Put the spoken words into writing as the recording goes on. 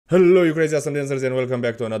Hello you crazy awesome dancers and welcome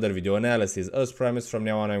back to another video analysis. As promised, from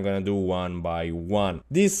now on I'm gonna do one by one.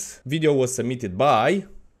 This video was submitted by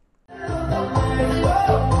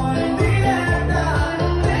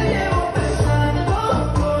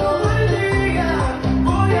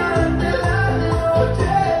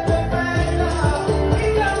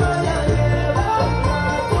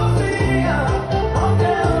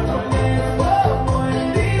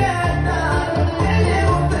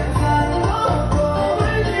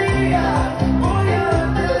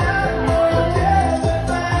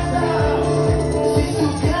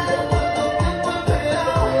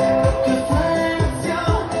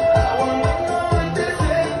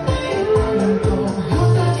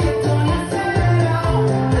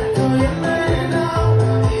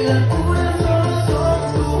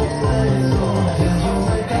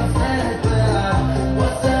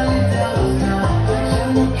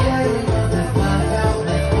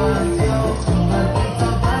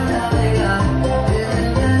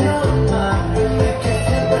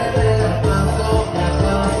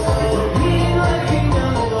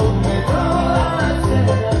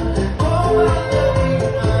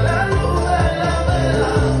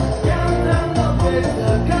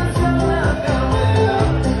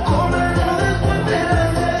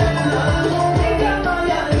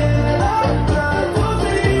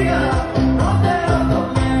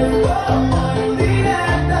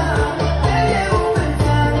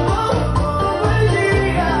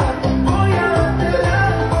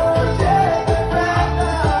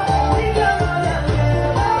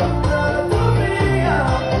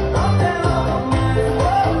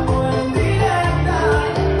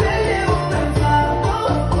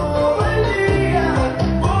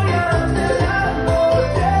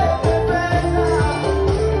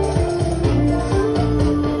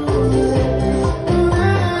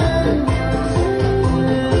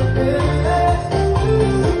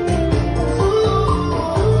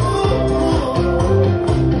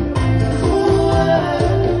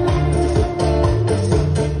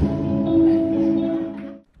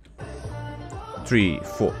three,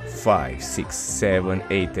 4, 5, 6, 7,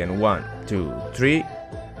 8 and 1, 2, 3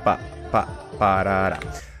 pa pa parara.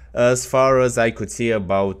 As far as I could see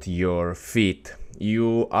about your feet,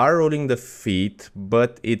 you are rolling the feet,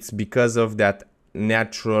 but it's because of that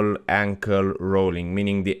natural ankle rolling,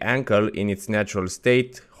 meaning the ankle in its natural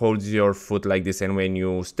state holds your foot like this, and when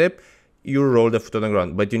you step you roll the foot on the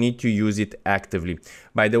ground, but you need to use it actively.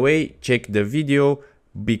 By the way, check the video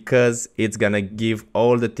because it's gonna give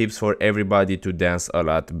all the tips for everybody to dance a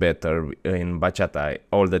lot better in bachata,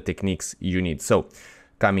 all the techniques you need. So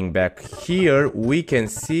coming back here, we can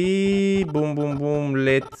see boom boom boom.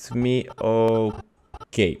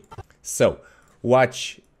 Okay, so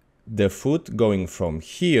watch the foot going from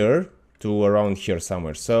here to around here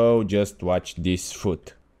somewhere. So just watch this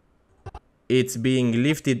foot, it's being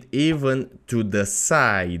lifted even to the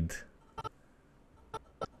side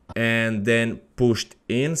and then pushed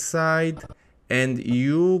inside, and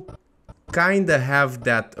you kind of have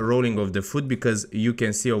that rolling of the foot because you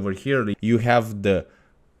can see over here you have the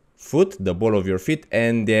foot, the ball of your feet,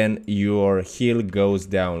 and then your heel goes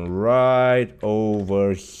down right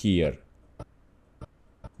over here.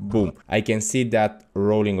 Boom, I can see that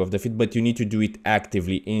rolling of the feet, but you need to do it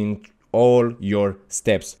actively in all your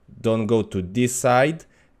steps. Don't go to this side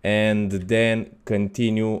and then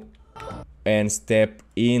continue and step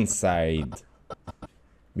inside,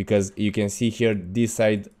 because you can see here this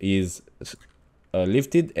side is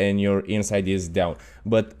lifted and your inside is down.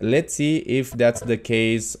 But let's see if that's the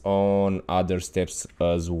case on other steps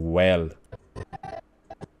as well.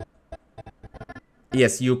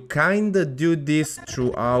 Yes, you kind of do this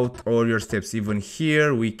throughout all your steps. Even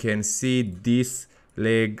here we can see this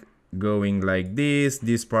leg going like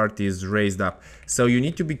this part is raised up, so you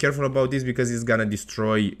need to be careful about this because it's gonna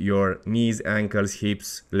destroy your knees, ankles,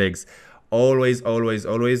 hips, legs. Always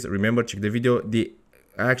remember, check the video, the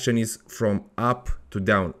action is from up to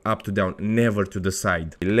down, never to the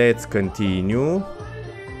side. Let's continue.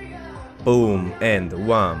 Boom, and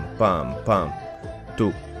one pam pam,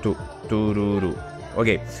 two tururu.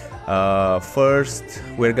 Okay, first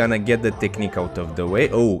we're gonna get the technique out of the way.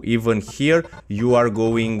 Oh, even here you are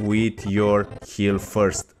going with your heel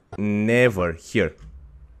first, never here.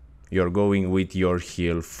 You're going with your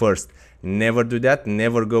heel first. Never do that,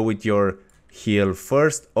 never go with your heel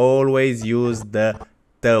first, always use the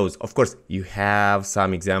toes. Of course, you have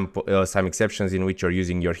some exceptions in which you're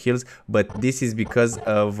using your heels, but this is because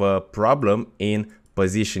of a problem in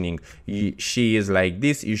positioning. She is like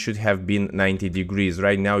this, you should have been 90 degrees.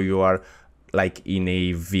 Right now you are like in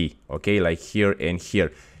a V, okay, like here and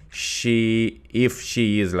here. if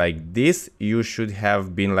she is like this, you should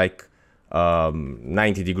have been like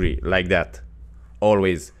 90 degree, like that,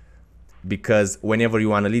 always. Because whenever you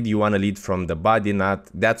want to lead from the body, not.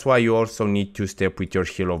 That's why you also need to step with your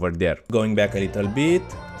heel over there. Going back a little bit,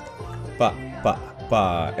 pa, pa,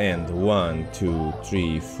 pa, and 1, 2,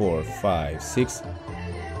 3, 4, 5, 6.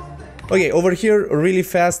 Okay, over here, really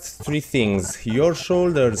fast, 3 things. Your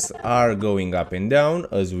shoulders are going up and down,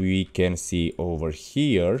 as we can see over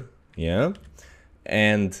here, yeah?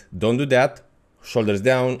 And don't do that. Shoulders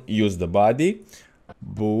down, use the body.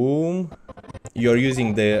 Boom. You're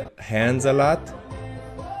using the hands a lot.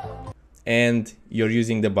 And you're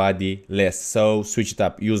using the body less. So switch it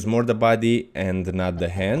up. Use more the body and not the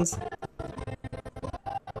hands.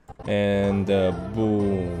 And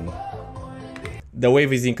boom. The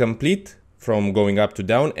wave is incomplete from going up to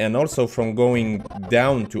down, and also from going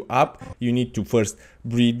down to up. You need to first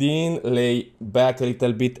breathe in, lay back a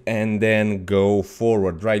little bit, and then go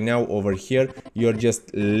forward. Right now over here, you're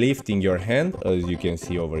just lifting your hand, as you can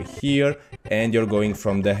see over here, and you're going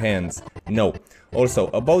from the hands. No. Also,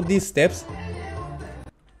 about these steps,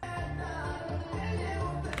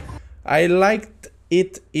 I liked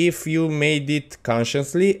it if you made it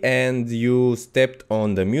consciously and you stepped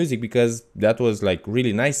on the music, because that was like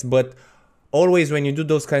really nice. But always when you do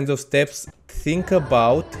those kinds of steps, think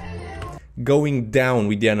about going down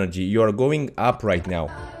with the energy. You're going up right now.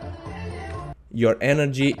 Your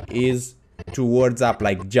energy is towards up,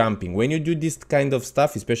 like jumping. When you do this kind of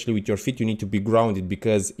stuff, especially with your feet, you need to be grounded,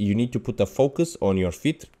 because you need to put a focus on your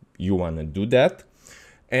feet. You want to do that.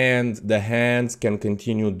 And the hands can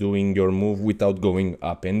continue doing your move without going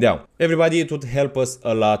up and down. Everybody, it would help us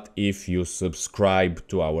a lot if you subscribe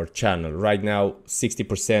to our channel. Right now,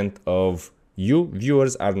 60% of you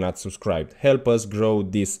viewers are not subscribed. Help us grow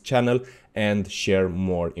this channel and share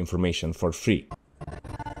more information for free.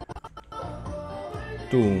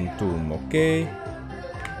 Tum tum, okay.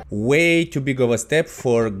 Way too big of a step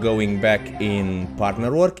for going back in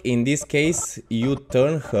partner work. In this case, you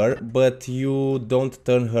turn her, but you don't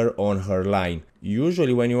turn her on her line.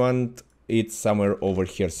 Usually when you want it somewhere over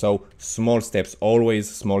here. So small steps,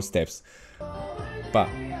 always small steps. Pa,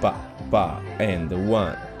 pa, pa, and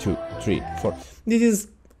 1, 2, 3, 4. This is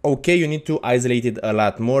okay, you need to isolate it a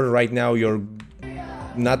lot more. Right now you're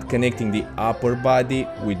not connecting the upper body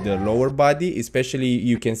with the lower body, especially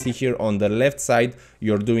you can see here on the left side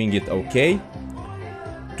you're doing it okay,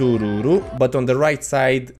 tururu, but on the right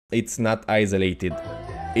side it's not isolated.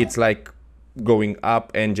 It's like going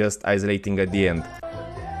up and just isolating at the end.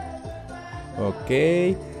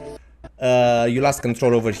 Okay, you lost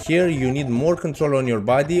control over here. You need more control on your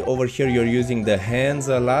body. Over here you're using the hands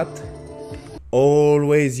a lot.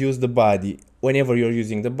 Always use the body. Whenever you're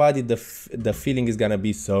using the body, the feeling is gonna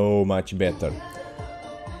be so much better.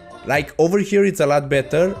 Like over here, it's a lot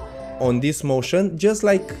better on this motion. Just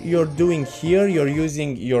like you're doing here, you're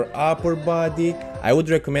using your upper body. I would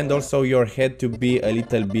recommend also your head to be a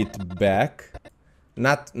little bit back.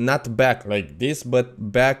 Not back like this,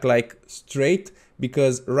 but back like straight.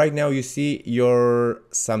 Because right now you see you're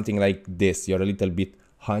something like this. You're a little bit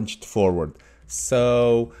hunched forward.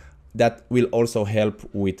 So that will also help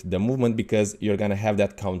with the movement, because you're gonna have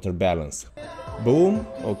that counterbalance. Boom,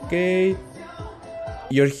 okay.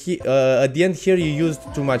 You're at the end here, you used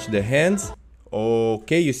too much the hands.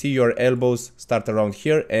 Okay, you see your elbows start around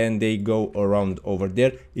here and they go around over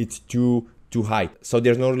there. It's too high. So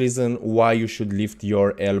there's no reason why you should lift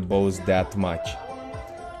your elbows that much.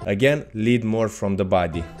 Again, lead more from the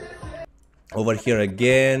body. Over here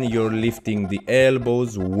again, you're lifting the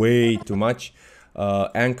elbows way too much.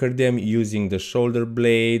 Anchor them using the shoulder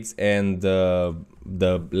blades and the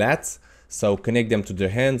lats. So connect them to the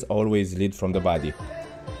hands, always lead from the body.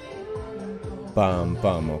 Pam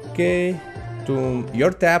pam, okay.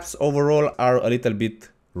 Your taps overall are a little bit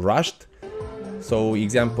rushed. So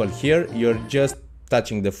example here, you're just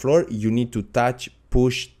touching the floor. You need to touch,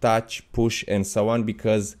 push, and so on,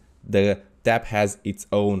 because the tap has its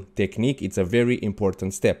own technique. It's a very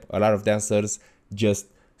important step. A lot of dancers just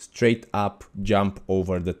straight up jump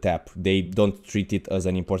over the tap. They don't treat it as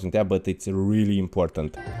an important tap, but it's really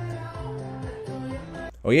important.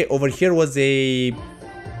 Okay, over here was you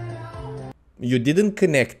didn't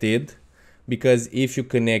connect it, because if you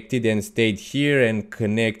connected and stayed here and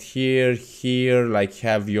connect here, like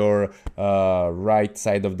have your right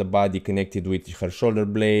side of the body connected with her shoulder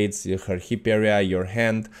blades, her hip area, your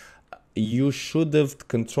hand, you should have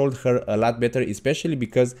controlled her a lot better, especially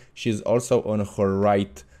because she's also on her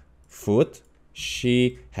right foot.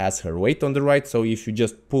 She has her weight on the right, so if you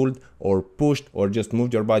just pulled or pushed or just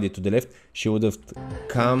moved your body to the left, she would have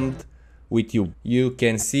come with you. You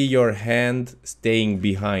can see your hand staying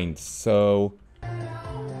behind, so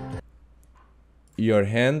your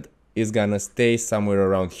hand is gonna stay somewhere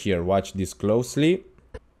around here. Watch this closely.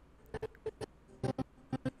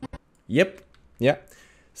 Yep, yeah.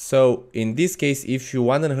 So in this case, if you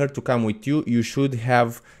wanted her to come with you, you should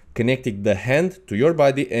have connected the hand to your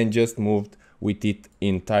body and just moved with it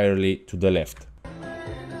entirely to the left.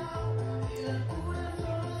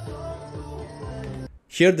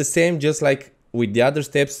 Here the same, just like with the other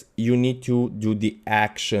steps, you need to do the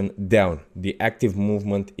action down. The active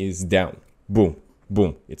movement is down. Boom,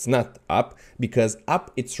 boom. It's not up, because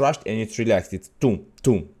up it's rushed and it's relaxed. It's toom,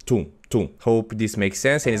 toom, toom, toom. Hope this makes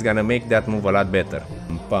sense and it's gonna make that move a lot better.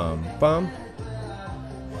 Pam, pam.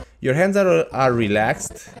 Your hands are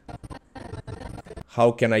relaxed.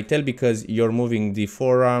 How can I tell? Because you're moving the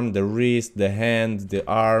forearm, the wrist, the hand, the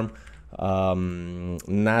arm,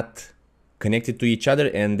 not connected to each other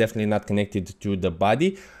and definitely not connected to the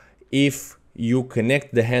body. If you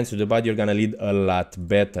connect the hands to the body, you're gonna lead a lot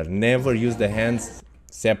better. Never use the hands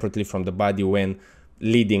separately from the body when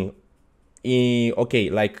leading. Okay,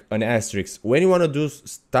 like an asterisk. When you want to do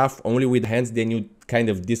stuff only with hands, then you kind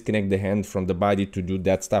of disconnect the hand from the body to do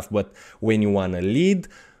that stuff. But when you want to lead,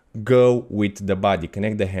 go with the body.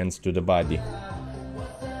 Connect the hands to the body.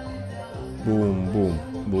 Boom, boom,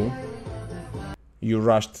 boom. You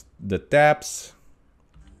rushed the taps.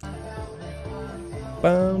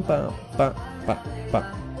 Pam, pam, pam, pam, pam,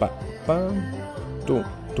 pam, pam. Tum,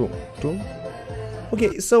 tum, tum.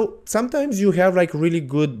 Okay, so sometimes you have like really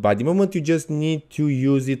good body movement, you just need to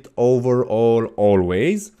use it overall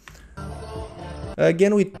always.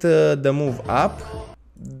 Again, with the move up,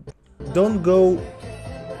 don't go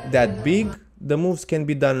that big. The moves can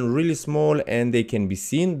be done really small and they can be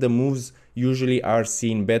seen. The moves usually are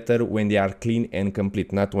seen better when they are clean and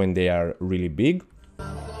complete, not when they are really big.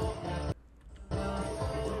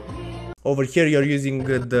 Over here you're using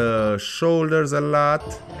the shoulders a lot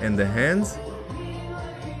and the hands.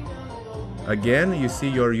 Again, you see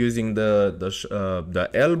you're using the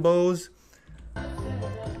elbows.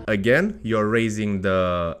 Again, you're raising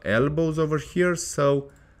the elbows over here. So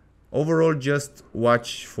overall, just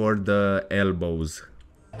watch for the elbows.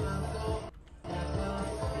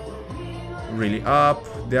 Really up,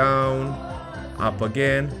 down, up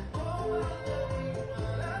again.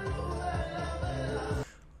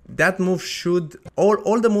 That move should,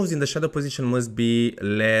 all the moves in the shadow position must be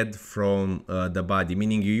led from the body,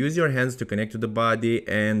 meaning you use your hands to connect to the body,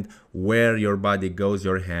 and where your body goes,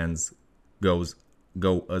 your hands go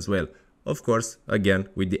as well. Of course, again,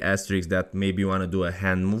 with the asterisk that maybe you want to do a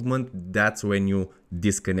hand movement, that's when you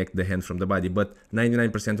disconnect the hand from the body, but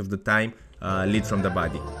 99% of the time, lead from the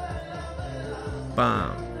body.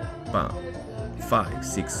 Bam, bam, 5,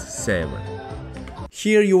 6, 7.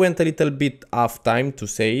 Here you went a little bit off time to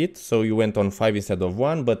say it, so you went on 5 instead of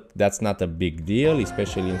 1, but that's not a big deal,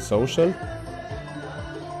 especially in social.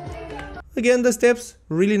 Again, the steps,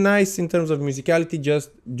 really nice in terms of musicality, just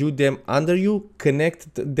do them under you,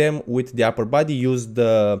 connect them with the upper body, use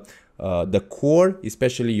the core,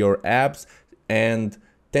 especially your abs, and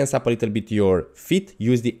tense up a little bit your feet,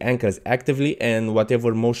 use the ankles actively, and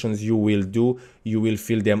whatever motions you will do, you will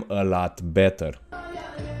feel them a lot better.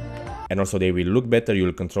 And also they will look better, you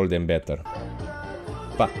will control them better.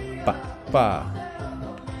 Pa, pa, pa.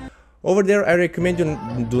 Over there, I recommend you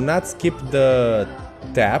do not skip the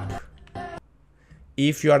tap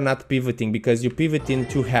if you are not pivoting, because you pivot in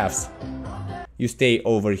 2 halves. You stay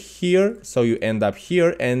over here, so you end up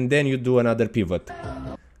here, and then you do another pivot.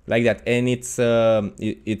 Like that, and it's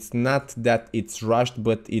not that it's rushed,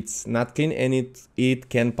 but it's not clean, and it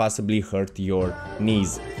can possibly hurt your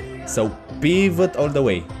knees. So pivot all the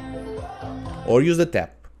way. Or use the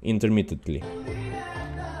tap intermittently.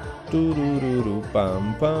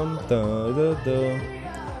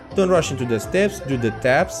 Don't rush into the steps, do the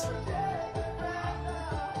taps.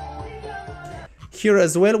 Here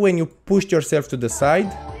as well, when you push yourself to the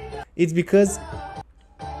side, it's because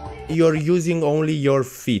you're using only your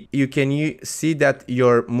feet. You can see that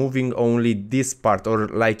you're moving only this part, or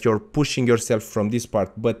like you're pushing yourself from this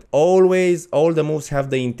part, but always all the moves have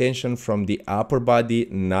the intention from the upper body,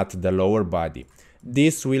 not the lower body.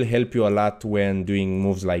 This will help you a lot when doing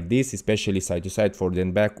moves like this, especially side to side, forward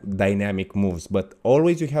and back, dynamic moves, but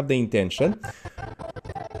always you have the intention.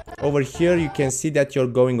 Over here you can see that you're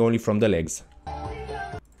going only from the legs.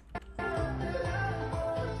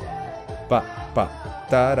 Pa, pa.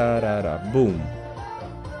 Ta-ra-ra-ra, boom.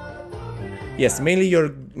 Yes, mainly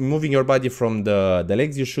you're moving your body from the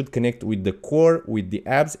legs. You should connect with the core, with the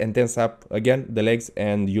abs, and tense up again the legs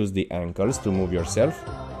and use the ankles to move yourself.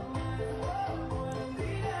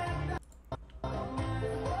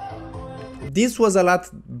 This was a lot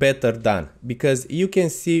better done because you can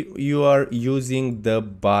see you are using the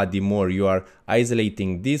body more. You are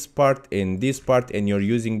isolating this part and you're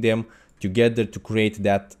using them together to create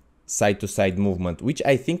that side-to-side movement, which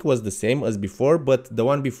I think was the same as before, but the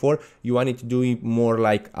one before you wanted to do it more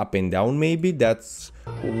like up and down. Maybe that's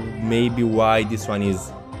maybe why this one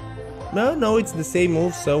is no, it's the same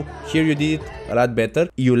move. So here you did it a lot better.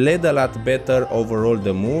 You led a lot better overall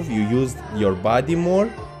the move. You used your body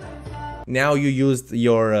more. Now you used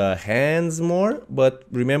your hands more, but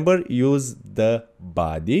remember, use the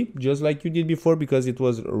body just like you did before because it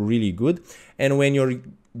was really good. And when you're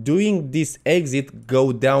doing this exit,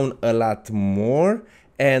 go down a lot more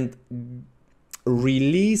and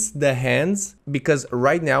release the hands, because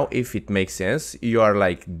right now, if it makes sense, you are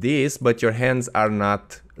like this, but your hands are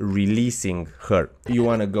not releasing her. You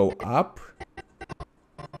want to go up.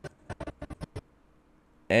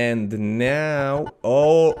 And now,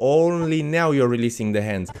 only now you're releasing the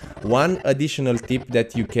hands. One additional tip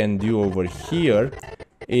that you can do over here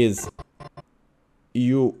is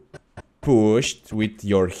you pushed with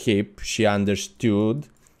your hip. She understood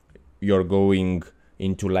you're going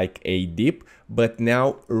into like a dip, but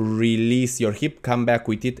now release your hip, come back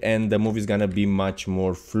with it, and the move is gonna be much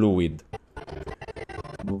more fluid.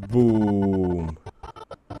 Boom.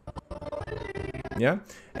 Yeah,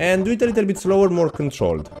 and do it a little bit slower, more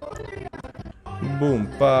controlled. Boom.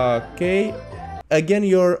 Okay. Again,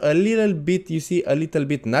 you're a little bit, you see, a little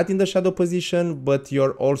bit not in the shadow position, but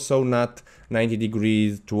you're also not 90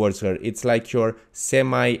 degrees towards her. It's like you're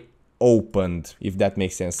semi-opened, if that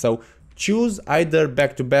makes sense. So choose either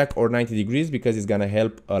back to back or 90 degrees because it's gonna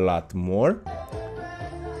help a lot more.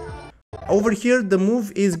 Over here, the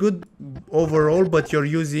move is good overall, but you're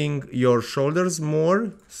using your shoulders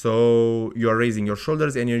more. So you're raising your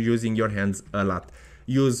shoulders and you're using your hands a lot.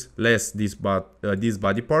 Use less these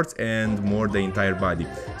body parts and more the entire body.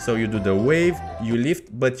 So you do the wave, you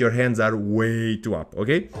lift, but your hands are way too up,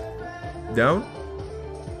 okay? Down.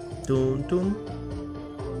 Tum, tum.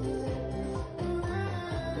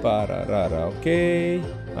 Pararara, okay.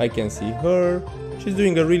 I can see her. She's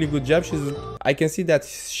doing a really good job. I can see that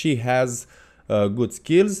she has good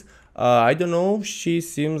skills. I don't know, she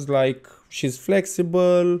seems like she's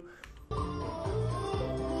flexible.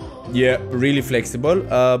 Yeah, really flexible.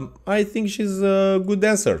 I think she's a good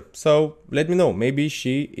dancer. So let me know, maybe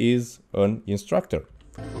she is an instructor.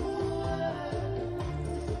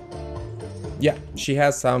 Yeah, she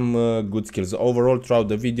has some good skills. Overall, throughout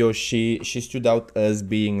the video, she stood out as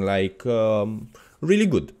being like really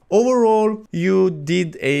good. Overall, you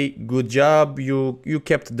did a good job. You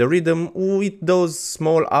kept the rhythm with those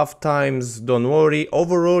small off times. Don't worry.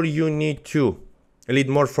 Overall, you need to lead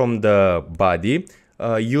more from the body.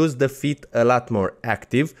 Use the feet a lot more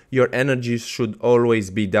active. Your energy should always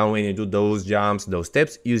be down when you do those jumps, those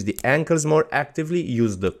steps. Use the ankles more actively.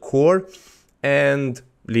 Use the core and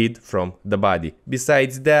lead from the body.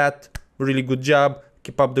 Besides that, really good job.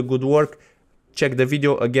 Keep up the good work. Check the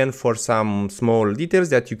video again for some small details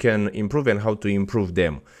that you can improve and how to improve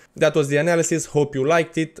them. That was the analysis. Hope you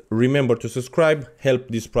liked it. Remember to subscribe, help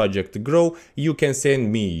this project grow. You can send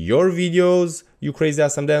me your videos, you crazy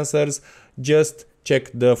awesome dancers. Just check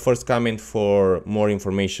the first comment for more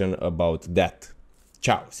information about that.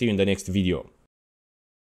 Ciao, see you in the next video.